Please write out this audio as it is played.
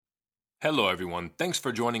Hello, everyone. Thanks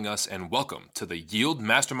for joining us and welcome to the Yield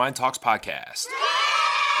Mastermind Talks podcast.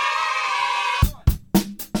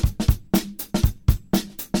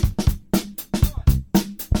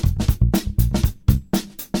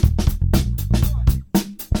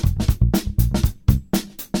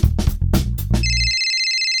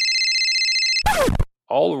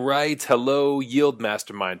 All right. Hello, Yield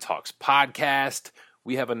Mastermind Talks podcast.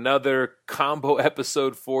 We have another combo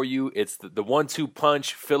episode for you. It's the 1-2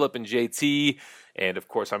 punch, Philip and JT. And of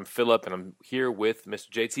course, I'm Philip, and I'm here with Mr.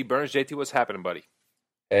 JT Burns. JT, what's happening, buddy?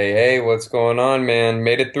 Hey, what's going on, man?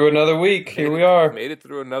 Made it through another week. Here we are. Made it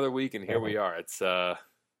through another week, and here we are. It's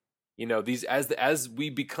these as we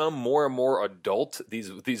become more and more adult,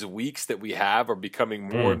 these weeks that we have are becoming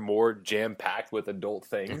more and more jam packed with adult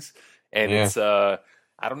things, and it's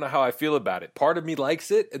I don't know how I feel about it. Part of me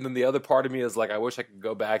likes it, and then the other part of me is like, I wish I could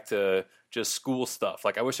go back to just school stuff.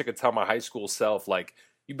 Like, I wish I could tell my high school self, like,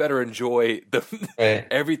 you better enjoy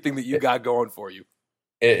everything that you got going for you.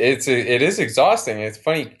 It is exhausting. It's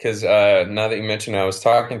funny because now that you mentioned, I was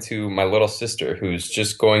talking to my little sister who's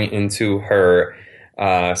just going into her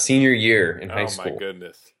senior year in high school. Oh my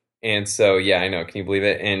goodness! And so, yeah, I know. Can you believe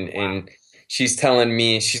it? And she's telling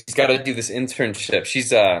me she's got to do this internship.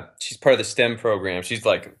 She's part of the STEM program. She's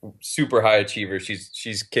like super high achiever.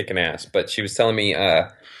 She's kicking ass. But she was telling me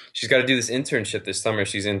she's got to do this internship this summer.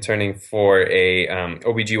 She's interning for a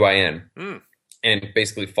OBGYN and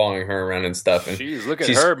basically following her around and stuff. And jeez, look at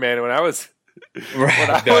her, man. When I was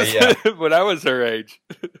when I was her age.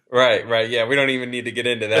 Right. Yeah, we don't even need to get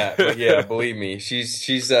into that. But yeah, believe me, she's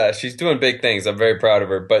doing big things. I'm very proud of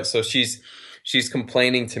her. But so she's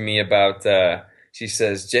complaining to me about, she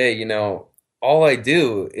says, Jay, all I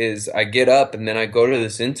do is I get up and then I go to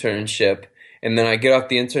this internship and then I get off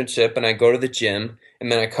the internship and I go to the gym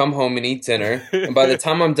and then I come home and eat dinner. And by the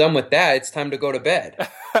time I'm done with that, it's time to go to bed.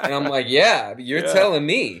 And I'm like, yeah, you're telling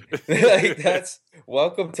me. Like, that's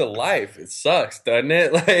welcome to life. It sucks, doesn't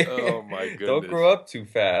it? Like, oh my goodness. Don't grow up too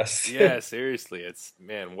fast. Yeah, seriously. It's,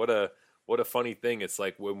 man, what a funny thing. It's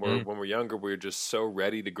like when we're younger, we're just so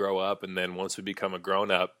ready to grow up, and then once we become a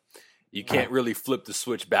grown up, you can't really flip the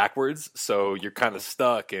switch backwards, so you're kind of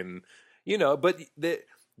stuck. And but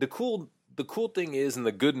the cool thing is, and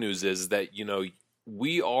the good news is that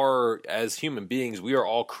we are, as human beings, we are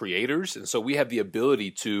all creators, and so we have the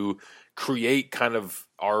ability to create kind of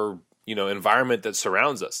our environment that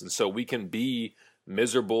surrounds us, and so we can be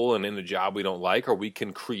miserable and in a job we don't like, or we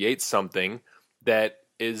can create something that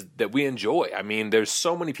we enjoy. I mean, there's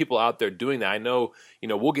so many people out there doing that. I know,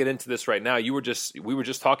 we'll get into this right now. We were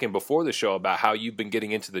just talking before the show about how you've been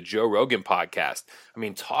getting into the Joe Rogan podcast. I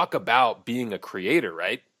mean, talk about being a creator,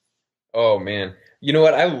 right? Oh man. You know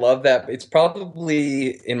what? I love that. It's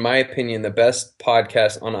probably, in my opinion, the best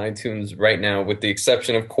podcast on iTunes right now, with the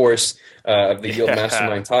exception, of course, of the Yield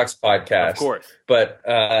Mastermind Talks podcast. Of course. But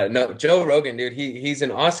no, Joe Rogan, dude, he's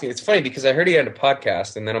an awesome. It's funny because I heard he had a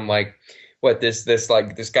podcast, and then I'm like, what, this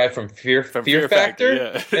guy from Fear Factor?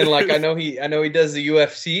 Yeah. And like I know he does the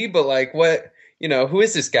UFC, but like, what, who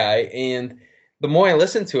is this guy? And the more I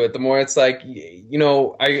listen to it, the more it's like,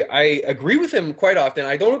 I agree with him quite often.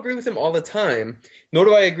 I don't agree with him all the time, nor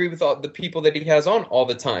do I agree with all the people that he has on all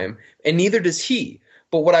the time, and neither does he.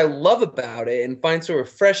 But what I love about it and find so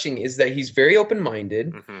refreshing is that he's very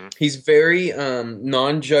open-minded, he's very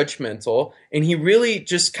non-judgmental, and he really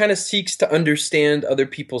just kind of seeks to understand other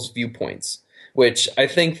people's viewpoints, which I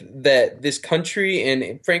think that this country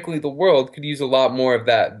and frankly the world could use a lot more of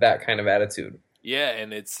that kind of attitude. Yeah,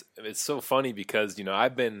 and it's so funny because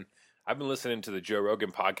I've been listening to the Joe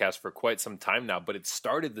Rogan podcast for quite some time now, but it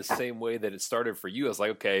started the same way that it started for you. I was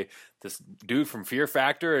like, okay, this dude from Fear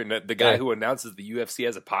Factor and the guy who announces the UFC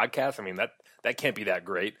as a podcast, I mean, that can't be that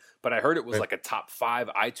great. But I heard it was like a top 5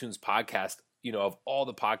 iTunes podcast, of all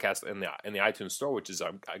the podcasts in the iTunes store, which is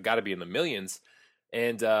got to be in the millions.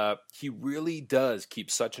 And he really does keep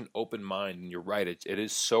such an open mind. And you're right, it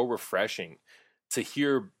is so refreshing to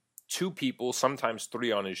hear 2 people, sometimes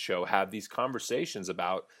 3 on his show, have these conversations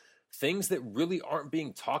about things that really aren't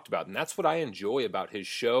being talked about. And that's what I enjoy about his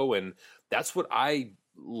show, and that's what I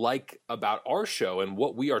like about our show, and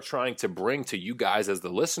what we are trying to bring to you guys as the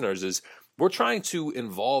listeners is we're trying to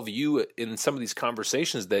involve you in some of these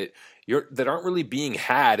conversations that aren't really being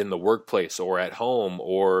had in the workplace or at home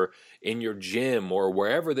or in your gym or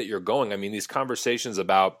wherever that you're going. I mean, these conversations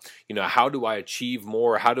about, how do I achieve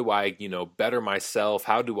more? How do I, better myself?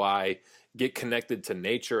 How do I get connected to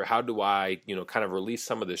nature? How do I, kind of release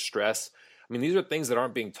some of this stress? I mean, these are things that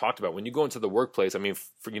aren't being talked about. When you go into the workplace, I mean,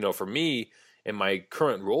 for me, in my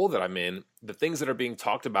current role that I'm in, the things that are being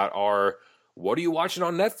talked about are what are you watching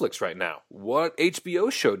on Netflix right now? What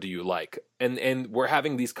HBO show do you like? And we're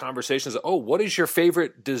having these conversations. Oh, what is your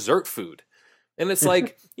favorite dessert food? And it's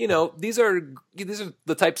like, these are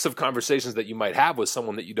the types of conversations that you might have with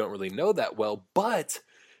someone that you don't really know that well. But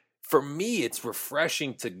for me, it's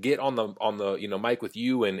refreshing to get on the mic with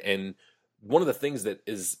you, and one of the things that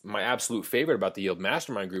is my absolute favorite about the Yield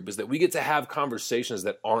Mastermind group is that we get to have conversations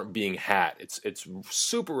that aren't being had. It's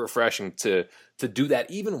super refreshing to do that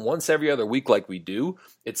even once every other week like we do.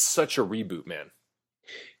 It's such a reboot, man.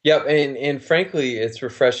 Yep, and frankly, it's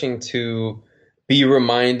refreshing to be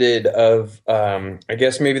reminded of, I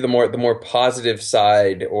guess maybe the more positive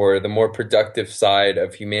side or the more productive side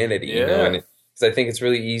of humanity. Yeah. And because I think it's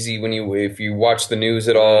really easy if you watch the news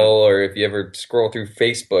at all, or if you ever scroll through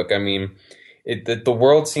Facebook. I mean, the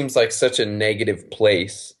world seems like such a negative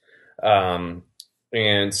place,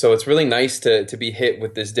 and so it's really nice to be hit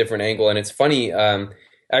with this different angle. And it's funny.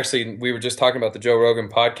 Actually, we were just talking about the Joe Rogan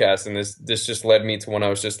podcast, and this just led me to one I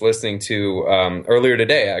was just listening to earlier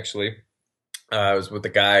today. Actually, I was with a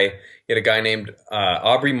guy. He had a guy named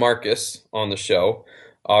Aubrey Marcus on the show.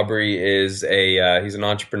 Aubrey is he's an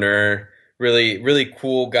entrepreneur, really really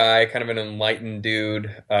cool guy, kind of an enlightened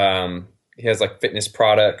dude. He has like fitness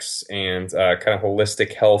products and kind of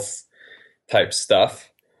holistic health type stuff.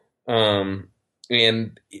 And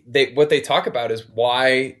what they talk about is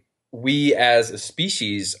why we as a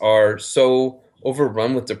species are so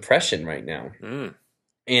overrun with depression right now.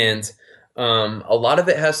 And a lot of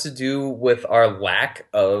it has to do with our lack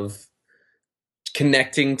of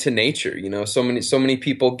connecting to nature. So many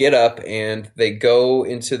people get up and they go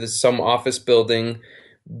into some office building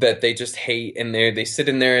that they just hate, and they sit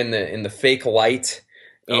in there in the fake light,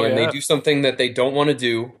 and they do something that they don't want to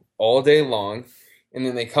do all day long. And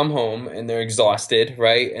then they come home and they're exhausted,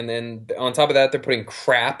 right? And then on top of that, they're putting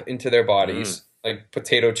crap into their bodies, like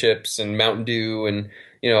potato chips and Mountain Dew and,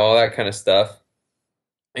 all that kind of stuff.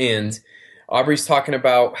 And Aubrey's talking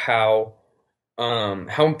about how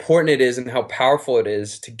important it is and how powerful it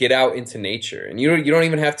is to get out into nature. And you don't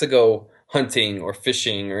even have to go hunting or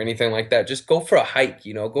fishing or anything like that. Just go for a hike,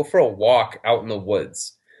 go for a walk out in the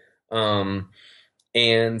woods.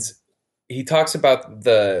 And he talks about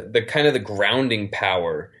the kind of the grounding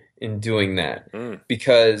power in doing that,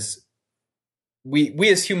 because we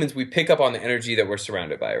as humans, we pick up on the energy that we're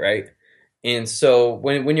surrounded by, right? And so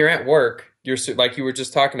when you're at work, you're like you were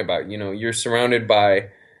just talking about, you're surrounded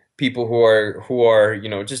by people who are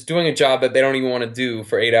just doing a job that they don't even want to do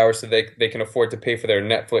for 8 hours so they can afford to pay for their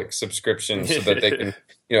Netflix subscription so that they can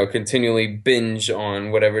continually binge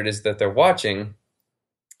on whatever it is that they're watching.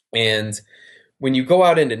 And when you go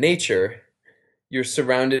out into nature, you're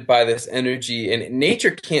surrounded by this energy, and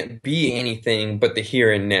nature can't be anything but the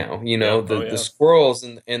here and now. The squirrels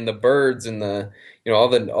and the birds and the all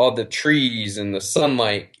the trees and the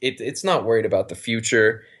sunlight. It's not worried about the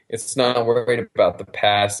future. It's not worried about the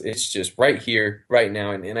past. It's just right here, right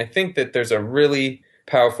now. And I think that there's a really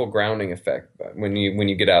powerful grounding effect when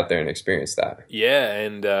you get out there and experience that. Yeah,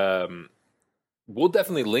 and we'll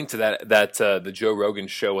definitely link to that the Joe Rogan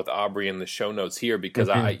show with Aubrey in the show notes here, because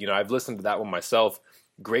I've listened to that one myself.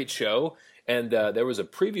 Great show. And there was a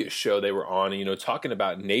previous show they were on, talking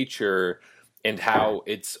about nature and how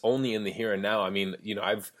it's only in the here and now. I mean,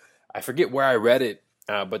 I forget where I read it,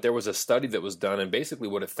 but there was a study that was done, and basically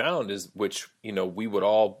what it found is, which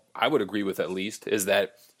I would agree with at least, is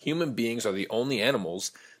that human beings are the only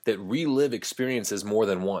animals that relive experiences more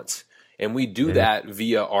than once, and we do that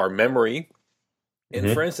via our memory.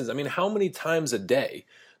 And for instance, I mean, how many times a day?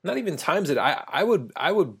 Not even times that I would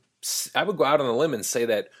go out on a limb and say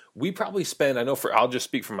that we probably spend. I'll just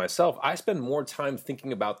speak for myself. I spend more time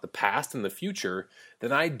thinking about the past and the future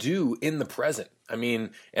than I do in the present. I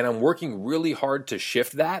mean, and I'm working really hard to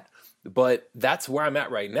shift that, but that's where I'm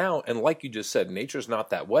at right now. And like you just said, nature's not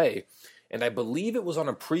that way. And I believe it was on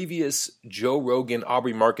a previous Joe Rogan,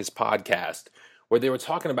 Aubrey Marcus podcast where they were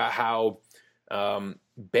talking about how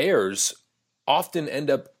bears often end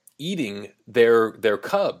up eating their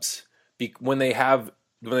cubs when they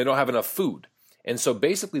don't have enough food. And so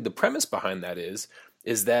basically the premise behind that is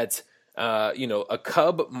that a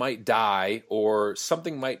cub might die, or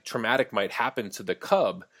something traumatic might happen to the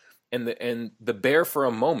cub, and the bear for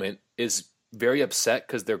a moment is very upset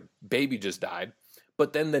because their baby just died.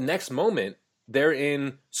 But then the next moment they're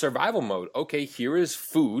in survival mode. Okay, here is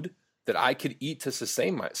food that I could eat to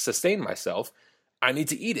sustain myself. I need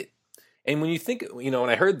to eat it. And when you think, when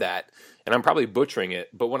I heard that, and I'm probably butchering it,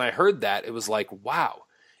 but when I heard that, it was like, wow,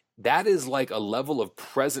 that is like a level of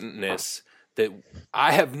presentness that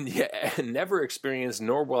I have never experienced,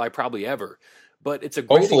 nor will I probably ever. But it's a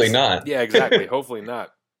great hopefully not. Yeah, exactly. Hopefully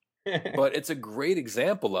not. but it's a great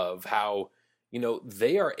example of how,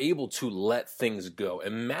 they are able to let things go.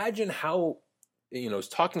 Imagine how,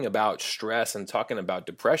 talking about stress and talking about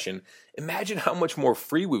depression, imagine how much more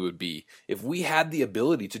free we would be if we had the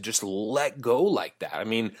ability to just let go like that. I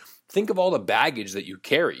mean, think of all the baggage that you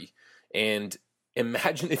carry, and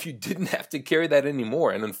imagine if you didn't have to carry that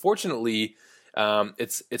anymore. And unfortunately,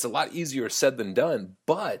 it's a lot easier said than done,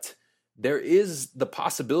 but there is the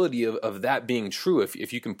possibility of that being true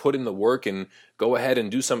if you can put in the work and go ahead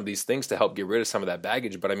and do some of these things to help get rid of some of that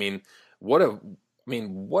baggage. But I mean, what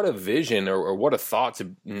a vision or what a thought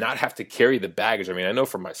to not have to carry the baggage. I mean, I know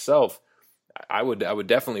for myself, I would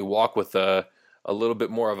definitely walk with a little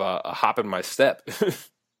bit more of a hop in my step.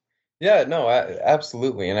 Yeah, no,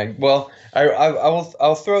 absolutely. And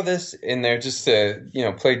I'll throw this in there just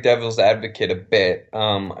to, play devil's advocate a bit.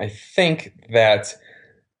 I think that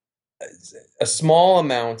a small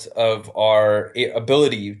amount of our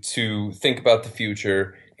ability to think about the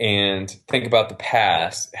future and think about the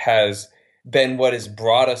past has been what has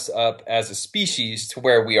brought us up as a species to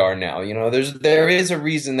where we are now. There is a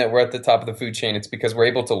reason that we're at the top of the food chain. It's because we're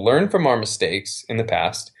able to learn from our mistakes in the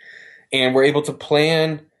past, and we're able to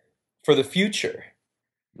plan for the future.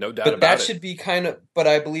 No doubt but about that it. should be but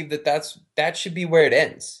I believe that should be where it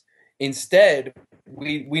ends. Instead,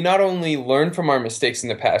 we not only learn from our mistakes in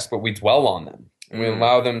the past, but we dwell on them, and we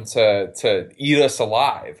allow them to eat us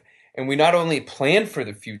alive. And we not only plan for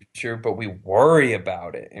the future, but we worry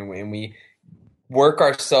about it, and we work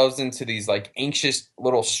ourselves into these like anxious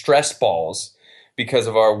little stress balls because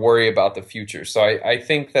of our worry about the future. So I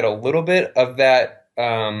think that a little bit of that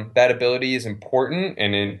ability is important,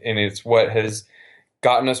 and it's what has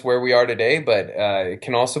gotten us where we are today, but it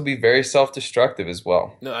can also be very self-destructive as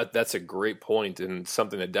well. No, that's a great point, and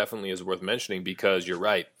something that definitely is worth mentioning, because you're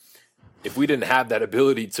right. If we didn't have that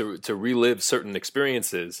ability to relive certain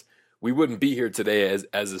experiences, we wouldn't be here today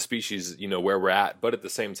as a species, where we're at. But at the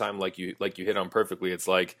same time, like you hit on perfectly, it's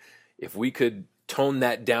like if we could tone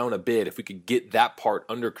that down a bit, if we could get that part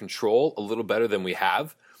under control a little better than we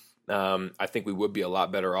have, I think we would be a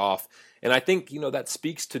lot better off. And I think, that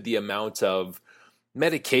speaks to the amount of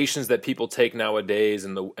medications that people take nowadays,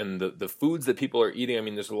 and the foods that people are eating. I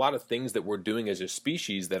mean, there's a lot of things that we're doing as a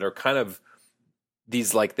species that are kind of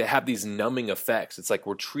these, like, they have these numbing effects. It's like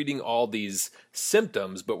we're treating all these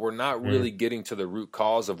symptoms, but we're not really getting to the root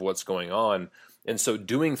cause of what's going on. And so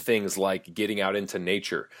doing things like getting out into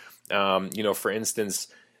nature, for instance,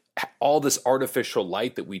 all this artificial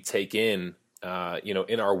light that we take in our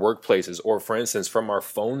workplaces, or for instance, from our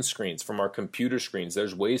phone screens, from our computer screens,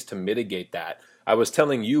 there's ways to mitigate that. I was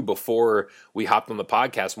telling you before we hopped on the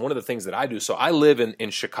podcast, one of the things that I do, so I live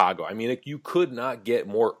in Chicago. I mean, you could not get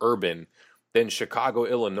more urban than Chicago,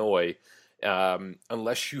 Illinois,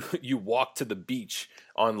 unless you walk to the beach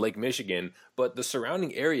on Lake Michigan. But the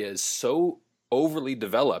surrounding area is so overly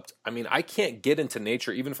developed. I mean, I can't get into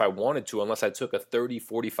nature even if I wanted to unless I took a 30,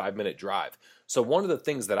 45-minute drive. So one of the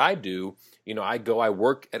things that I do, I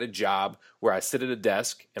work at a job where I sit at a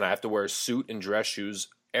desk and I have to wear a suit and dress shoes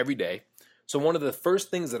every day. So one of the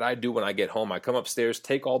first things that I do when I get home, I come upstairs,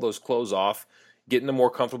 take all those clothes off, get into more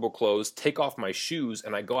comfortable clothes, take off my shoes,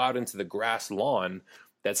 and I go out into the grass lawn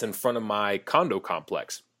that's in front of my condo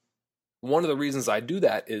complex. One of the reasons I do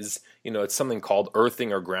that is, it's something called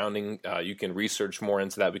earthing or grounding. You can research more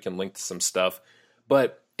into that. We can link to some stuff.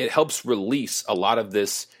 But it helps release a lot of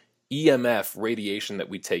this EMF radiation that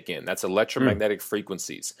we take in. That's electromagnetic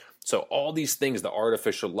frequencies. So all these things, the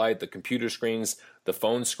artificial light, the computer screens, the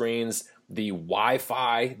phone screens, the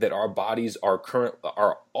Wi-Fi that our bodies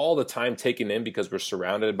are all the time taking in because we're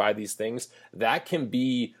surrounded by these things, that can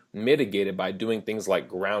be mitigated by doing things like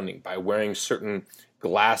grounding, by wearing certain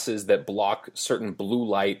glasses that block certain blue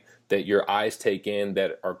light that your eyes take in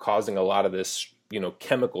that are causing a lot of this,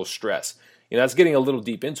 chemical stress. That's getting a little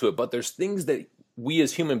deep into it, but there's things that we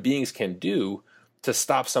as human beings can do to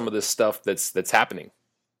stop some of this stuff that's happening.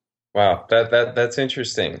 Wow, that's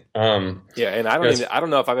interesting. Yeah, and I don't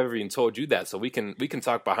know if I've ever even told you that, so we can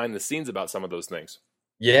talk behind the scenes about some of those things.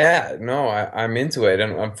 Yeah, no, I'm into it,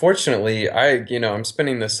 and unfortunately, I'm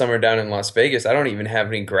spending the summer down in Las Vegas. I don't even have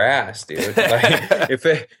any grass, dude.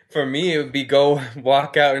 Like, for me, it would be go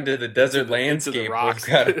walk out into the desert landscape. Into the rocks.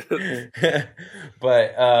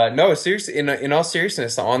 But no, seriously, in all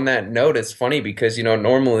seriousness, on that note, it's funny because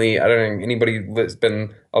normally, I don't know, anybody that's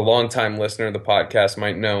been a long time listener of the podcast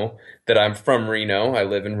might know that I'm from Reno. I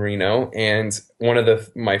live in Reno, and one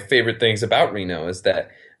of my favorite things about Reno is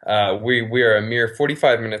that we are a mere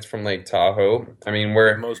 45 minutes from Lake Tahoe. I mean,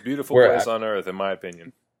 we're the most beautiful place on earth, in my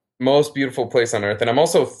opinion. most beautiful place on earth. And I'm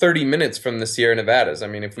also 30 minutes from the Sierra Nevadas. I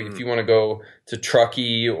mean, if Mm. you want to go to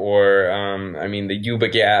Truckee or, I mean, the Yuba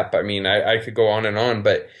Gap, I mean, I could go on,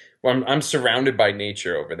 but well, I'm surrounded by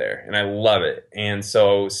nature over there and I love it. And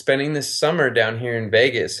so spending this summer down here in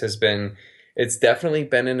Vegas it's definitely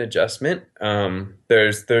been an adjustment.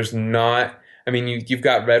 There's not, I mean, you've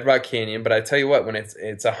got Red Rock Canyon, but I tell you what, when it's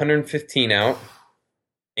 115 out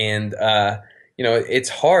and, it's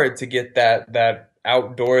hard to get that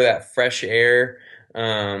outdoor, that fresh air,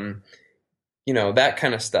 um, that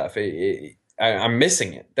kind of stuff. I'm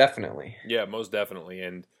missing it, definitely. Yeah, most definitely.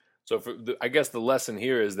 And so I guess the lesson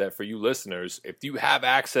here is that for you listeners, if you have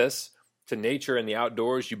access to nature and the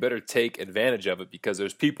outdoors, you better take advantage of it, because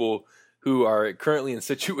there's people who are currently in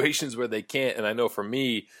situations where they can't. And I know for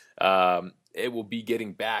me, it will be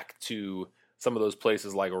getting back to some of those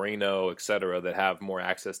places like Reno, et cetera, that have more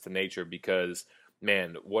access to nature, because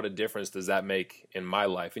man, what a difference does that make in my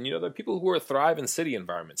life? And there are people who thrive in city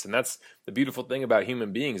environments, and that's the beautiful thing about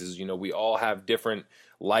human beings is we all have different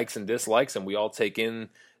likes and dislikes, and we all take in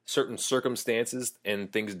certain circumstances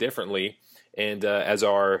and things differently. And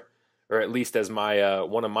or at least as my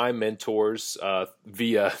one of my mentors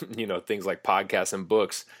via things like podcasts and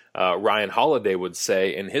books, Ryan Holiday would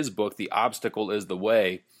say in his book, "The Obstacle is the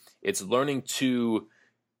Way." It's learning to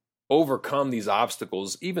overcome these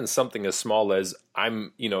obstacles, even something as small as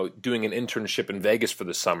I'm, doing an internship in Vegas for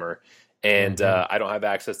the summer, and I don't have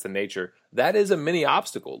access to nature. That is a mini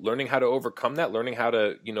obstacle. Learning how to overcome that, learning how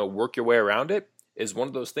to, work your way around it is one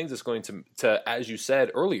of those things that's going to, as you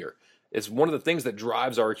said earlier, is one of the things that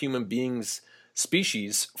drives our human beings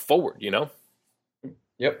species forward,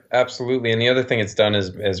 Yep, absolutely. And the other thing it's done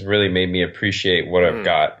is really made me appreciate what I've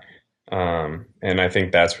got. And I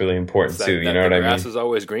think that's really important too. You know what I mean? The grass is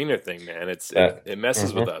always greener thing, man. It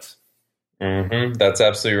messes with us. That's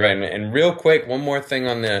absolutely right. And real quick, one more thing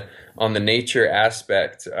on the nature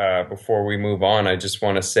aspect before we move on. I just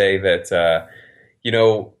want to say that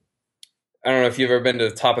I don't know if you've ever been to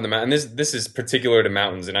the top of the mountain. This is particular to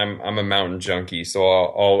mountains, and I'm a mountain junkie, so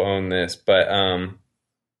I'll own this. But up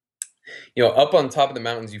on top of the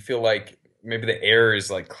mountains, you feel like maybe the air is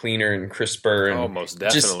like cleaner and crisper, and most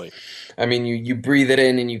definitely. I mean, you breathe it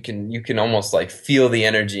in, and you can almost like feel the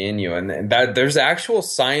energy in you, and that there's actual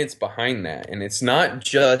science behind that, and it's not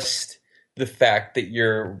just the fact that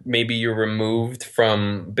you're removed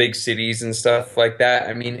from big cities and stuff like that.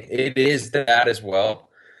 I mean, it is that as well,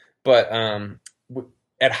 but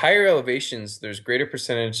at higher elevations, there's greater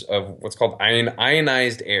percentage of what's called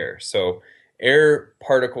ionized air, so air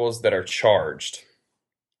particles that are charged.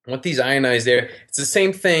 What these ionized air, it's the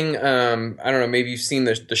same thing. I don't know. Maybe you've seen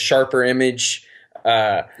the sharper image.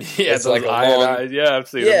 It's like ionized. Yeah, I've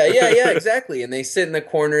seen them. Yeah, exactly. And they sit in the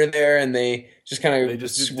corner there, and they just kind of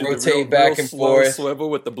rotate back and forth, swivel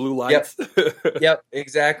with the blue lights. Yep,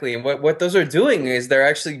 exactly. And what those are doing is they're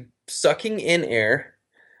actually sucking in air,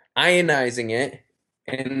 ionizing it,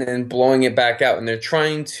 and then blowing it back out. And they're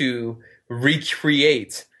trying to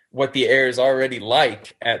recreate what the air is already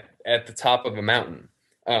like at the top of a mountain.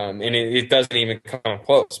 And it doesn't even come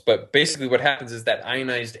close. But basically what happens is that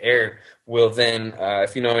ionized air will then,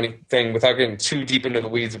 if you know anything, without getting too deep into the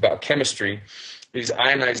weeds about chemistry, these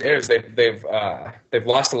ionized airs, they've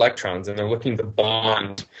lost electrons, and they're looking to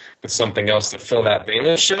bond with something else to fill that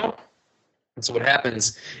valence shell. And so what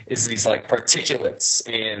happens is these like particulates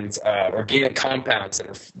and organic compounds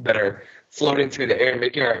that are floating through the air,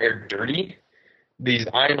 making our air dirty. These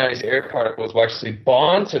ionized air particles will actually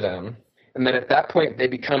bond to them. And then at that point, they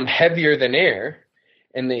become heavier than air,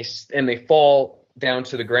 and they fall down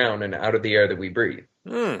to the ground and out of the air that we breathe.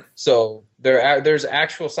 So there's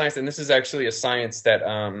actual science, and this is actually a science that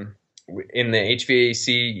in the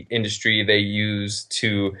HVAC industry they use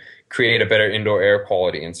to create a better indoor air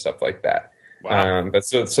quality and stuff like that. Wow. But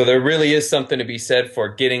so there really is something to be said for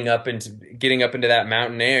getting up into that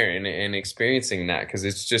mountain air and experiencing that, because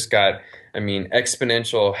it's just got, I mean,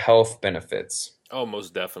 exponential health benefits. Oh,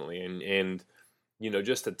 most definitely. And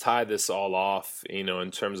just to tie this all off,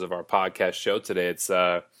 in terms of our podcast show today, it's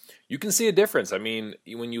you can see a difference. I mean,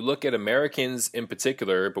 when you look at Americans in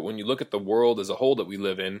particular, but when you look at the world as a whole that we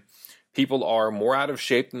live in, people are more out of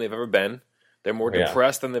shape than they've ever been. They're more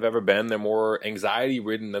depressed than they've ever been. They're more anxiety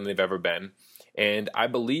ridden than they've ever been. And I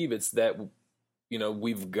believe it's that,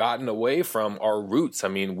 we've gotten away from our roots. I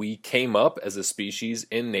mean, we came up as a species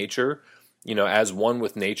in nature, as one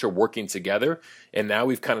with nature, working together. And now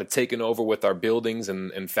we've kind of taken over with our buildings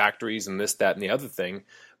and factories and this, that, and the other thing.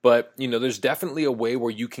 But, there's definitely a way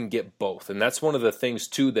where you can get both. And that's one of the things,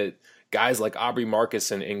 too, that guys like Aubrey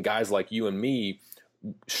Marcus and guys like you and me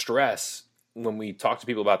stress when we talk to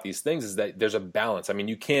people about these things is that there's a balance. I mean,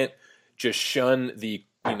 you can't just shun the,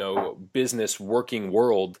 business working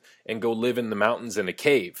world and go live in the mountains in a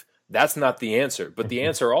cave. That's not the answer. But the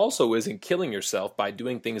answer also isn't killing yourself by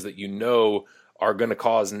doing things that are going to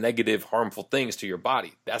cause negative, harmful things to your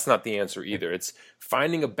body. That's not the answer either. It's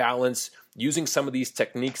finding a balance, using some of these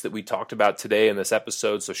techniques that we talked about today in this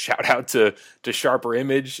episode. So shout out to Sharper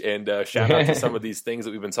Image and shout out to some of these things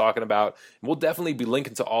that we've been talking about. And we'll definitely be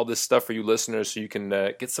linking to all this stuff for you listeners so you can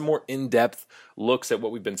get some more in-depth looks at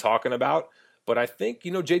what we've been talking about. But I think,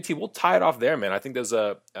 JT, we'll tie it off there, man. I think there's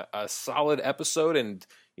a solid episode. And,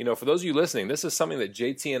 for those of you listening, this is something that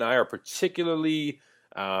JT and I are particularly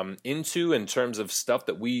into in terms of stuff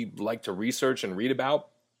that we like to research and read about.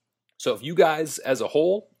 So if you guys as a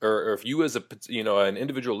whole, or if you as an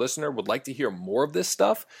individual listener would like to hear more of this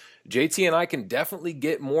stuff, JT and I can definitely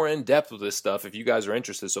get more in depth with this stuff if you guys are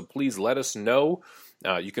interested. So please let us know.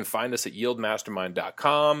 You can find us at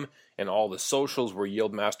yieldmastermind.com and all the socials. We're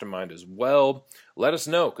Yield Mastermind as well. Let us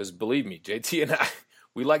know, because believe me, JT and I,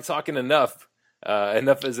 we like talking enough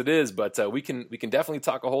as it is, but we can definitely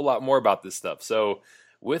talk a whole lot more about this stuff. So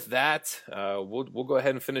with that, we'll go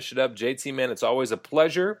ahead and finish it up. JT, man, it's always a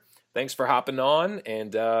pleasure. Thanks for hopping on,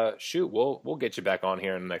 and we'll get you back on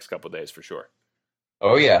here in the next couple of days for sure.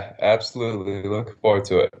 Oh yeah, absolutely. Looking forward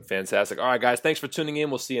to it. Fantastic. All right, guys, thanks for tuning in.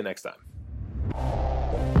 We'll see you next time.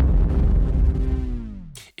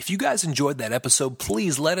 If you guys enjoyed that episode,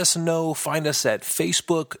 please let us know. Find us at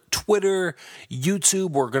Facebook, Twitter,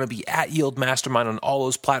 YouTube. We're going to be at Yield Mastermind on all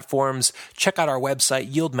those platforms. Check out our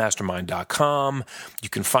website, yieldmastermind.com. You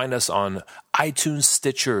can find us on iTunes,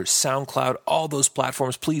 Stitcher, SoundCloud, all those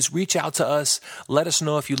platforms. Please reach out to us. Let us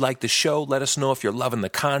know if you like the show. Let us know if you're loving the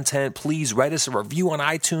content. Please write us a review on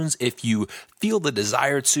iTunes if you feel the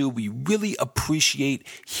desire to. We really appreciate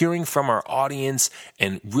hearing from our audience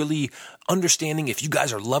and really understanding if you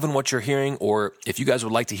guys are loving what you're hearing or if you guys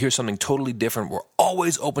would like to hear something totally different. We're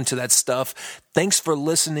always open to that stuff. Thanks for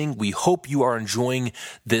listening. We hope you are enjoying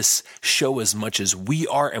this show as much as we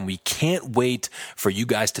are, and we can't wait for you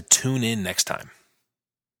guys to tune in next time.